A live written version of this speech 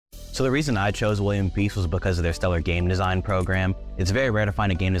So the reason I chose William Peace was because of their stellar game design program. It's very rare to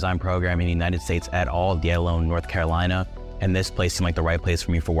find a game design program in the United States at all, let alone North Carolina. And this place seemed like the right place for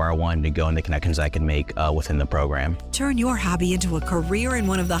me for where I wanted to go and the connections I could make within the program. Turn your hobby into a career in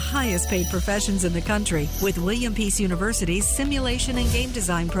one of the highest paid professions in the country with William Peace University's Simulation and Game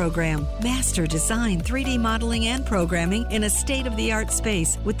Design program. Master design, 3D modeling, and programming in a state-of-the-art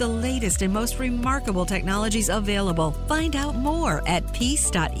space with the latest and most remarkable technologies available. Find out more at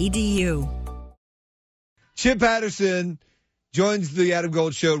peace.edu. Chip Patterson joins the Adam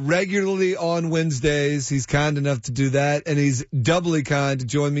Gold Show regularly on Wednesdays. He's kind enough to do that, and he's doubly kind to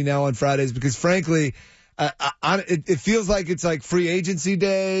join me now on Fridays because, frankly, it feels like it's like free agency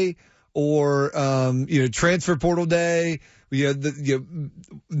day or transfer portal day.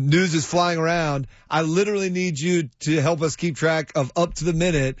 News is flying around. I literally need you to help us keep track of up to the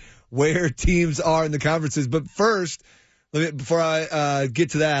minute where teams are in the conferences. But first, before I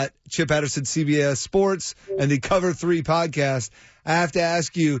get to that, Chip Patterson, CBS Sports, and the Cover 3 podcast, I have to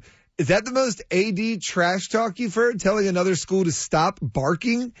ask you, is that the most AD trash talk you've heard, telling another school to stop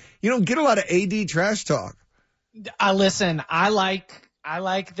barking? You don't get a lot of AD trash talk. Listen, I like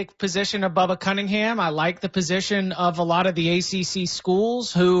the position of Bubba Cunningham. I like the position of a lot of the ACC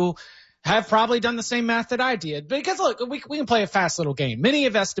schools who have probably done the same math that I did. Because, look, we can play a fast little game. Many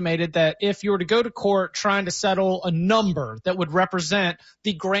have estimated that if you were to go to court trying to settle a number that would represent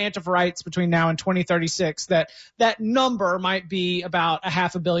the grant of rights between now and 2036, that number might be about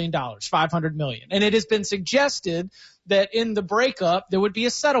 $500 million, $500 million. And it has been suggested that in the breakup, there would be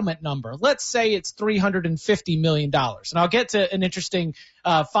a settlement number. Let's say it's $350 million. And I'll get to an interesting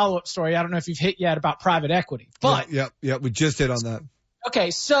follow-up story. I don't know if you've hit yet about private equity. But yeah, we just hit on that.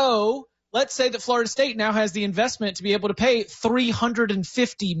 Okay, so let's say that Florida State now has the investment to be able to pay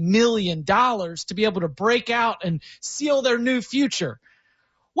 $350 million to be able to break out and seal their new future.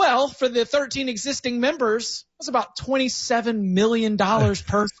 Well, for the 13 existing members, that's about $27 million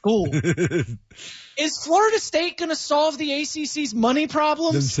per school. Is Florida State going to solve the ACC's money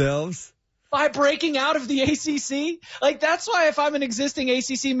problems themselves by breaking out of the ACC? Like, that's why if I'm an existing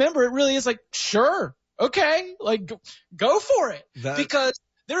ACC member, it really is like, sure, okay, like go for it. Because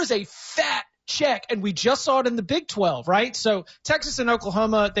there is a fat check, and we just saw it in the Big 12, right? So Texas and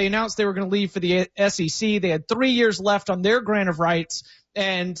Oklahoma, they announced they were going to leave for the SEC. They had 3 years left on their grant of rights,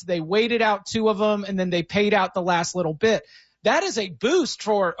 and they waited out 2 of them, and then they paid out the last little bit. That is a boost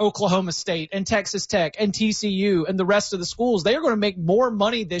for Oklahoma State and Texas Tech and TCU and the rest of the schools. They are going to make more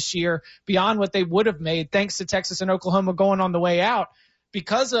money this year beyond what they would have made thanks to Texas and Oklahoma going on the way out.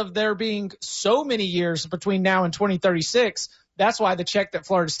 Because of there being so many years between now and 2036, that's why the check that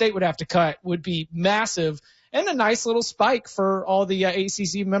Florida State would have to cut would be massive and a nice little spike for all the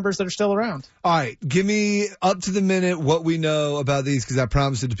ACC members that are still around. All right, give me up to the minute what we know about these, because I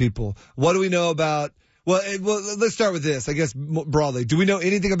promised it to people. What do we know about – well, let's start with this, I guess, broadly. Do we know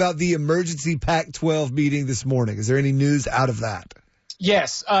anything about the emergency Pac-12 meeting this morning? Is there any news out of that?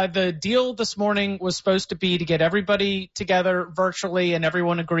 Yes. The deal this morning was supposed to be to get everybody together virtually, and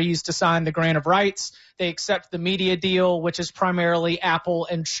everyone agrees to sign the grant of rights. They accept the media deal, which is primarily Apple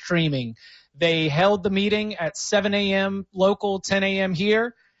and streaming. They held the meeting at 7 a.m. local, 10 a.m.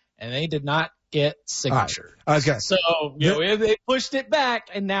 here, and they did not get signatures. Right. Okay. So they pushed it back,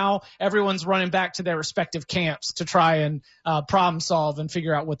 and now everyone's running back to their respective camps to try and problem solve and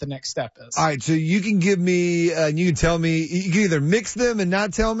figure out what the next step is. All right, so you can give me, you can tell me, you can either mix them and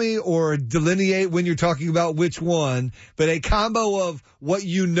not tell me, or delineate when you're talking about which one, but a combo of what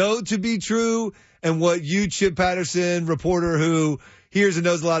you know to be true and what you, Chip Patterson, reporter who hears and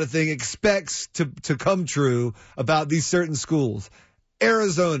knows a lot of things, expects to come true about these certain schools.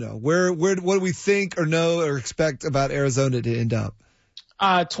 Arizona, where what do we think or know or expect about Arizona to end up?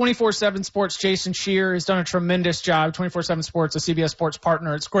 24/7 Sports, Jason Scheer has done a tremendous job. 24/7 Sports, a CBS Sports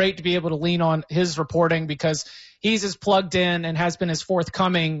partner. It's great to be able to lean on his reporting because he's as plugged in and has been as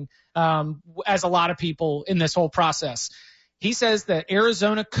forthcoming as a lot of people in this whole process. He says that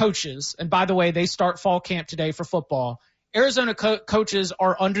Arizona coaches, and by the way, they start fall camp today for football, Arizona coaches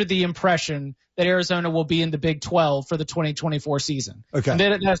are under the impression that Arizona will be in the Big 12 for the 2024 season. Okay. And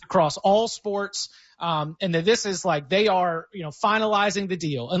then it has across all sports. And that this is like they are, finalizing the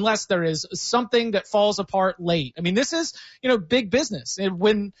deal unless there is something that falls apart late. I mean, this is, big business. And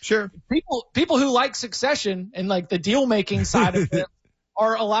when people who like succession and like the deal making side of it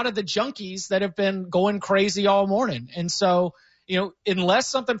are a lot of the junkies that have been going crazy all morning. And so, unless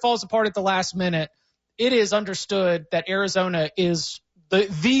something falls apart at the last minute, it is understood that Arizona is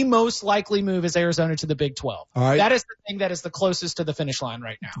The most likely move is Arizona to the Big 12. All right. That is the thing that is the closest to the finish line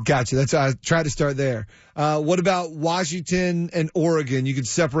right now. Gotcha. That's I tried to start there. What about Washington and Oregon? You can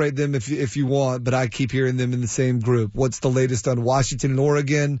separate them if you want, but I keep hearing them in the same group. What's the latest on Washington and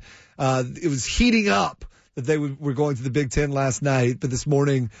Oregon? It was heating up that they were going to the Big Ten last night, but this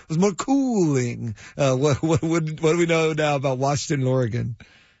morning was more cooling. What do we know now about Washington and Oregon?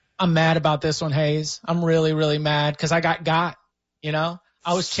 I'm mad about this one, Hayes. I'm really, really mad because I got. You know,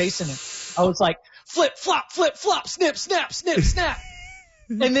 I was chasing it. I was like, flip, flop, snip, snap, snip, snap.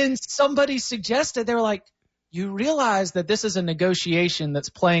 And then somebody suggested, they were like, you realize that this is a negotiation that's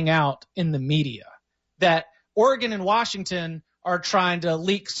playing out in the media, that Oregon and Washington are trying to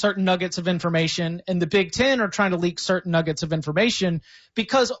leak certain nuggets of information and the Big Ten are trying to leak certain nuggets of information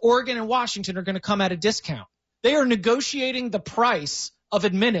because Oregon and Washington are going to come at a discount. They are negotiating the price of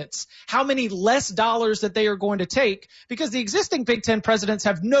admittance, how many less dollars that they are going to take, because the existing Big Ten presidents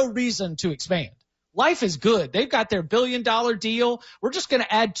have no reason to expand. Life is good. They've got their $1 billion deal. We're just going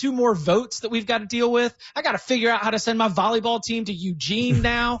to add 2 more votes that we've got to deal with. I got to figure out how to send my volleyball team to Eugene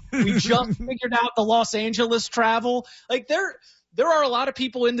now. We just figured out the Los Angeles travel. Like there are a lot of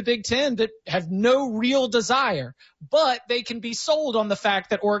people in the Big Ten that have no real desire, but they can be sold on the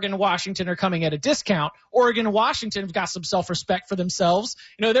fact that Oregon and Washington are coming at a discount. Oregon and Washington have got some self-respect for themselves.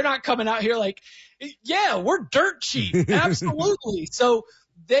 You know, they're not coming out here like, yeah, we're dirt cheap. Absolutely. So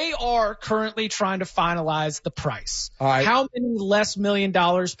they are currently trying to finalize the price. All right. How many less $1 million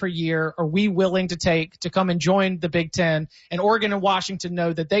per year are we willing to take to come and join the Big Ten? And Oregon and Washington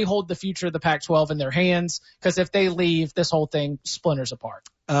know that they hold the future of the Pac-12 in their hands, because if they leave, this whole thing splinters apart.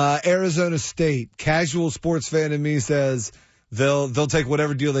 Arizona State, casual sports fan in me says they'll take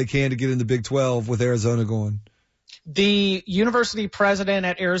whatever deal they can to get in the Big 12 with Arizona going. The university president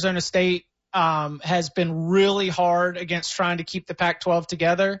at Arizona State has been really hard against trying to keep the Pac-12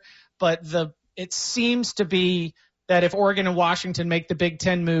 together, but it seems to be that if Oregon and Washington make the Big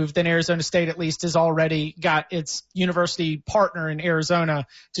Ten move, then Arizona State at least has already got its university partner in Arizona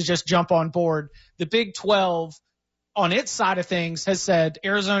to just jump on board. The Big 12 on its side of things has said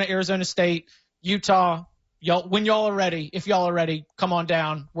Arizona State, Utah, when y'all are ready, if y'all are ready, come on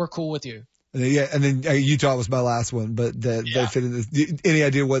down. We're cool with you. Yeah, and then Utah was my last one, but they fit in this. Any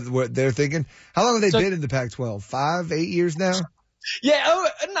idea what they're thinking? How long have they been in the Pac-12? 5, 8 years now? Yeah,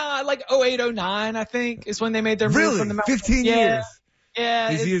 like 08, 09, I think, is when they made their move from the Mountain. 15 years.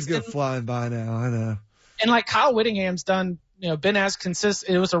 Yeah. These years go flying by now, I know. And like Kyle Whittingham's done, been as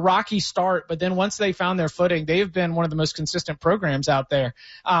consistent. It was a rocky start, but then once they found their footing, they've been one of the most consistent programs out there,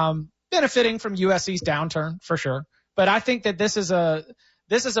 benefiting from USC's downturn for sure. But I think that this is a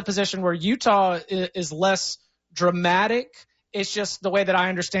position where Utah is less dramatic. It's just the way that I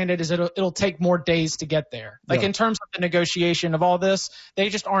understand it is it'll take more days to get there. Like in terms of the negotiation of all this, they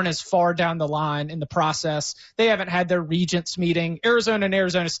just aren't as far down the line in the process. They haven't had their regents meeting. Arizona and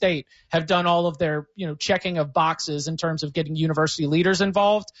Arizona State have done all of their, checking of boxes in terms of getting university leaders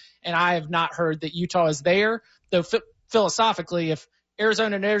involved. And I have not heard that Utah is there, though philosophically, if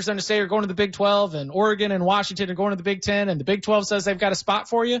Arizona and Arizona State are going to the Big 12 and Oregon and Washington are going to the Big 10 and the Big 12 says they've got a spot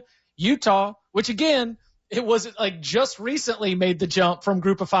for you, Utah, which again, it wasn't like just recently made the jump from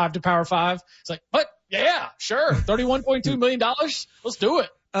Group of 5 to Power 5. It's like, what? Yeah, sure. $31.2 million. Let's do it.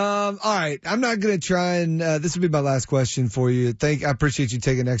 All right. I'm not going to try and this will be my last question for you. I appreciate you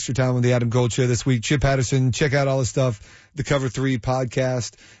taking extra time on the Adam Gold Show this week. Chip Patterson, check out all the stuff, the Cover 3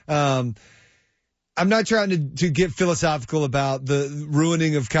 podcast. I'm not trying to get philosophical about the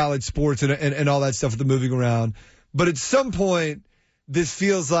ruining of college sports and all that stuff with the moving around. But at some point, this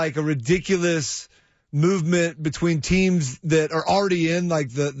feels like a ridiculous movement between teams that are already in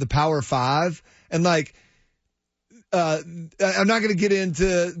like the Power 5. And like, I'm not going to get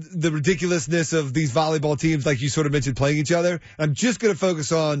into the ridiculousness of these volleyball teams, like you sort of mentioned, playing each other. I'm just going to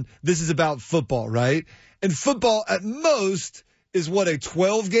focus on this is about football, right? And football at most is what, a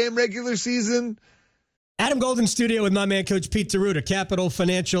 12-game regular season? Adam Golden Studio with my man, Coach Pete Taruta, Capital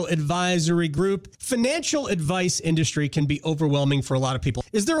Financial Advisory Group. Financial advice industry can be overwhelming for a lot of people.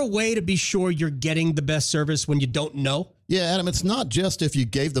 Is there a way to be sure you're getting the best service when you don't know? Yeah, Adam, it's not just if you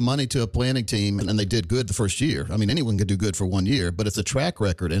gave the money to a planning team and they did good the first year. I mean, anyone can do good for 1 year, but it's a track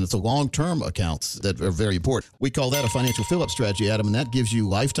record and it's a long-term accounts that are very important. We call that a financial fill-up strategy, Adam, and that gives you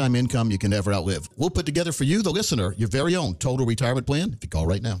lifetime income you can never outlive. We'll put together for you, the listener, your very own total retirement plan if you call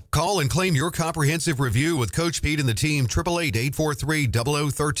right now. Call and claim your comprehensive review with Coach Pete and the team,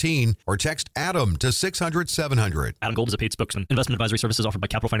 888-843-0013, or text Adam to 600-700. Adam Gold is a paid spokesman. Investment advisory services offered by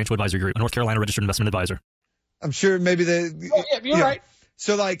Capital Financial Advisory Group, a North Carolina registered investment advisor. I'm sure maybe you're right.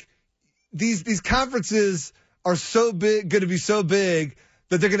 So like these conferences are so big, going to be so big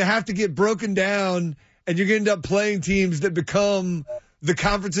that they're going to have to get broken down, and you're going to end up playing teams that become the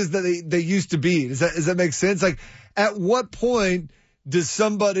conferences that they used to be. Does that make sense? Like, at what point does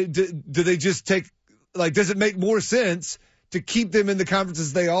somebody do they just take, like, does it make more sense to keep them in the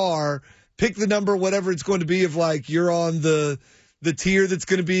conferences they are, pick the number, whatever it's going to be, of like you're on the tier that's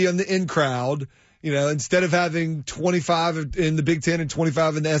going to be on the in crowd, instead of having 25 in the Big Ten and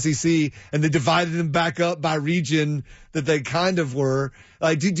 25 in the SEC, and they divided them back up by region that they kind of were.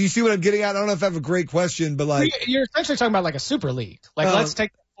 Like, do you see what I'm getting at? I don't know if I have a great question, but like, you're essentially talking about like a super league. Like, let's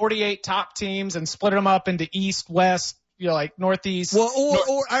take 48 top teams and split them up into East, West, like Northeast. Well,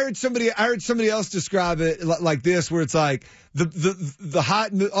 or I heard somebody else describe it like this, where it's like the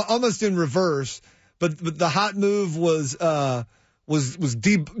hot move, almost in reverse, but the hot move was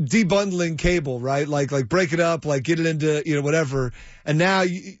debundling cable, right? Like break it up, like get it into, whatever. And now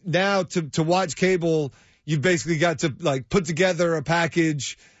to watch cable, you've basically got to like put together a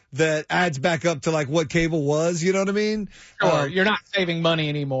package that adds back up to like what cable was, you know what I mean? Sure, you're not saving money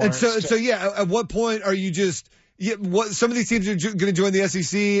anymore. And so yeah, at what point are you just, some of these teams are going to join the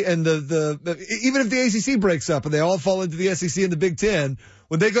SEC, and even if the ACC breaks up and they all fall into the SEC and the Big Ten,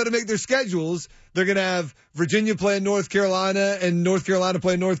 when they go to make their schedules, they're going to have Virginia playing North Carolina, and North Carolina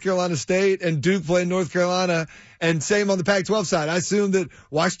playing North Carolina State, and Duke playing North Carolina, and same on the Pac-12 side. I assume that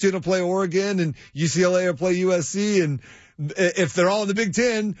Washington will play Oregon, and UCLA will play USC, and if they're all in the Big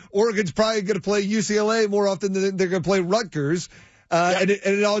Ten, Oregon's probably going to play UCLA more often than they're going to play Rutgers. And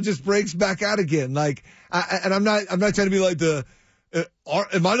it all just breaks back out again. Like, I'm not trying to be like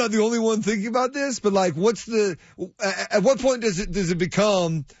am I not the only one thinking about this? But like, at what point does it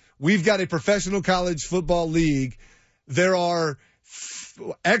become, we've got a professional college football league, there are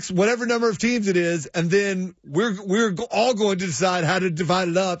X, whatever number of teams it is, and then we're all going to decide how to divide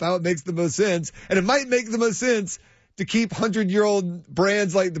it up, how it makes the most sense. And it might make the most sense to keep 100-year-old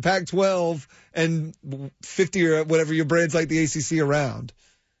brands like the Pac-12 and 50 or whatever your brands like the ACC around.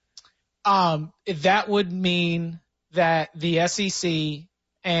 That would mean that the SEC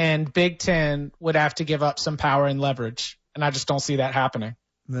and Big Ten would have to give up some power and leverage, and I just don't see that happening.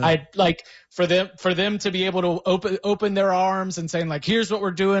 No. I like for them to be able to open their arms and saying like, here's what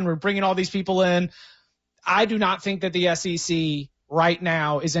we're doing, we're bringing all these people in. I do not think that the SEC right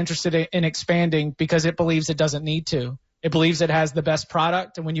now is interested in expanding because it believes it doesn't need to. It believes it has the best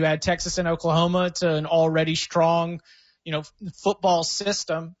product. And when you add Texas and Oklahoma to an already strong, football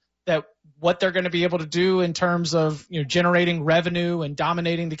system, that what they're going to be able to do in terms of, generating revenue and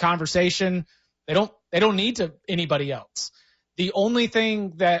dominating the conversation, they don't need anybody else. The only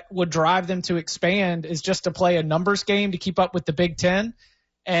thing that would drive them to expand is just to play a numbers game to keep up with the Big Ten.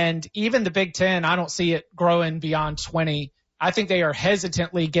 And even the Big Ten, I don't see it growing beyond 20. I think they are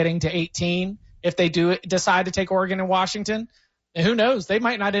hesitantly getting to 18 if they decide to take Oregon and Washington. And who knows? They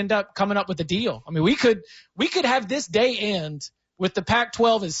might not end up coming up with a deal. I mean, we could have this day end with the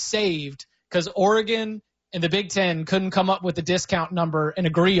Pac-12 is saved because Oregon and the Big Ten couldn't come up with a discount number and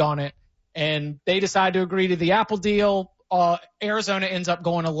agree on it. And they decide to agree to the Apple deal. Arizona ends up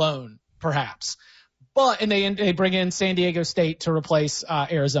going alone, perhaps. And they bring in San Diego State to replace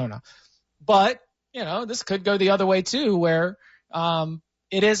Arizona. But this could go the other way too, where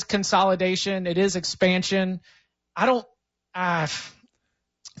it is consolidation, it is expansion. I don't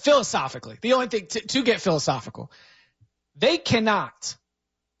philosophically. The only thing to get philosophical, they cannot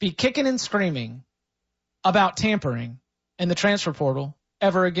be kicking and screaming about tampering in the transfer portal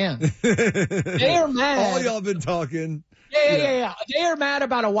ever again. They are mad. All y'all been talking. Yeah. They are mad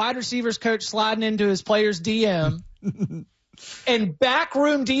about a wide receivers coach sliding into his player's DM. And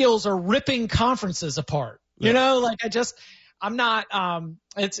backroom deals are ripping conferences apart. I'm not,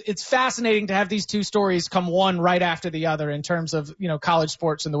 it's fascinating to have these two stories come one right after the other in terms of, college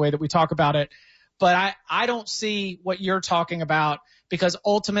sports and the way that we talk about it. But I don't see what you're talking about, because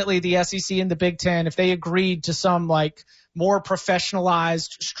ultimately the SEC and the Big Ten, if they agreed to some like more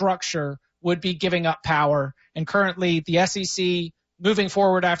professionalized structure, would be giving up power. And currently the SEC moving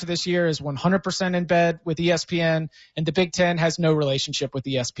forward after this year is 100% in bed with ESPN, and the Big Ten has no relationship with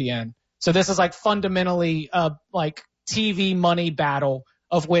ESPN. So this is like fundamentally a like TV money battle,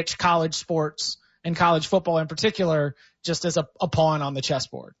 of which college sports and college football in particular just is a pawn on the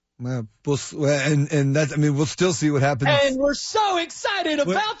chessboard. Well, we'll still see what happens. And we're so excited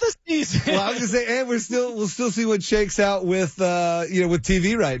about the season. Well, I was gonna say, and we'll still see what shakes out with with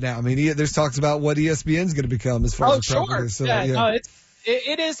TV right now. I mean, there's talks about what ESPN's going to become as far as the property. So, No,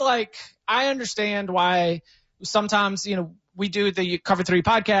 it is like, I understand why sometimes we do the Cover 3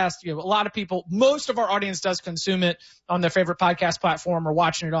 podcast. A lot of people, most of our audience does consume it on their favorite podcast platform or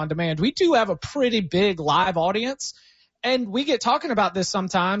watching it on demand. We do have a pretty big live audience, and we get talking about this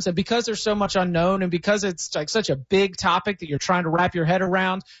sometimes. And because there's so much unknown, and because it's like such a big topic that you're trying to wrap your head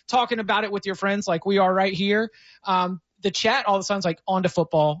around, talking about it with your friends like we are right here, the chat all of a sudden is like, on to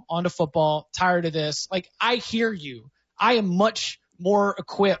football, tired of this. Like, I hear you. I am much more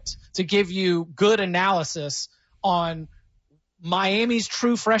equipped to give you good analysis on Miami's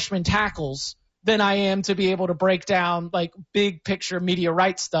true freshman tackles than I am to be able to break down like big picture media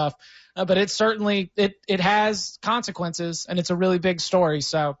rights stuff. But it's certainly, it has consequences, and it's a really big story.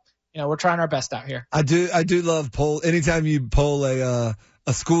 So, we're trying our best out here. I do love poll. Anytime you poll a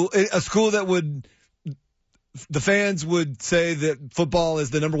school that would, the fans would say that football is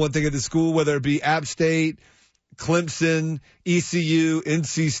the number one thing at the school, whether it be App State, Clemson, ECU,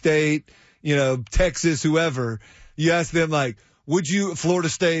 NC State, Texas, whoever. You ask them, like, Florida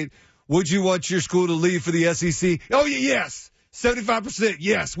State, would you want your school to leave for the SEC? Oh, yes. 75%.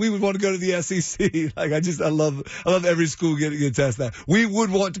 Yes. We would want to go to the SEC. Like, I love every school gets asked that. We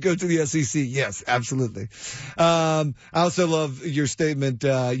would want to go to the SEC. Yes, absolutely. I also love your statement.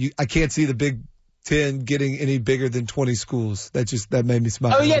 I can't see the Big Ten getting any bigger than 20 schools. That made me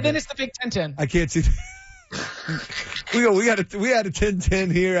smile. Oh, yeah. Then it's the Big Ten. I can't see. We had a 10-10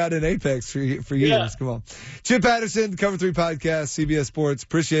 here out in Apex for years. Yeah. Come on. Chip Patterson, Cover 3 Podcast, CBS Sports.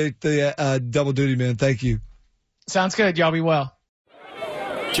 Appreciate the double duty, man. Thank you. Sounds good. Y'all be well.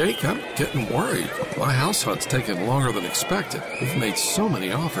 Jake, I'm getting worried. My house hunt's taking longer than expected. We've made so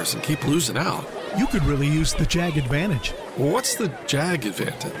many offers and keep losing out. You could really use the JAG Advantage. What's the JAG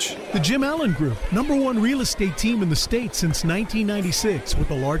Advantage? The Jim Allen Group, #1 real estate team in the state since 1996, with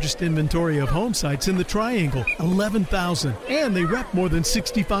the largest inventory of home sites in the Triangle, 11,000, and they rep more than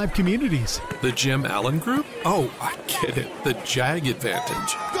 65 communities. The Jim Allen Group? Oh, I get it. The JAG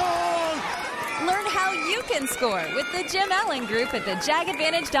Advantage. Learn how you can score with the Jim Allen Group at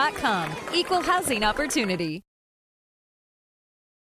thejagadvantage.com. Equal housing opportunity.